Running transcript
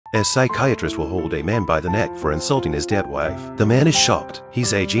A psychiatrist will hold a man by the neck for insulting his dead wife. The man is shocked.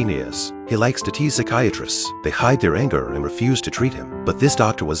 He's a genius. He likes to tease psychiatrists. They hide their anger and refuse to treat him. But this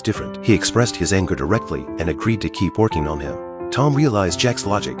doctor was different. He expressed his anger directly and agreed to keep working on him. Tom realized Jack's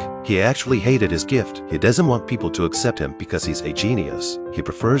logic. He actually hated his gift. He doesn't want people to accept him because he's a genius. He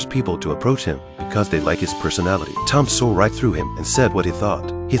prefers people to approach him because they like his personality. Tom saw right through him and said what he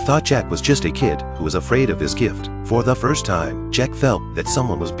thought. He thought Jack was just a kid who was afraid of his gift. For the first time, Jack felt that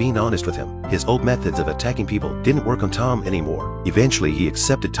someone was being honest with him. His old methods of attacking people didn't work on Tom anymore. Eventually, he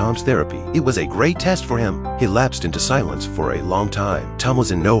accepted Tom's therapy. It was a great test for him. He lapsed into silence for a long time. Tom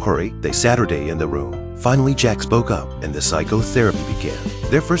was in no hurry. They sat her day in the room. Finally, Jack spoke up and the psychotherapy began.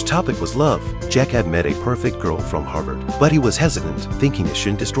 Their first topic was love. Jack had met a perfect girl from Harvard, but he was hesitant, thinking it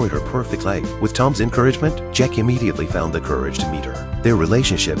shouldn't destroy her perfect life. With Tom's encouragement, Jack immediately found the courage to meet her. Their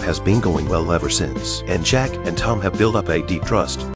relationship has been going well ever since, and Jack and Tom have built up a deep trust.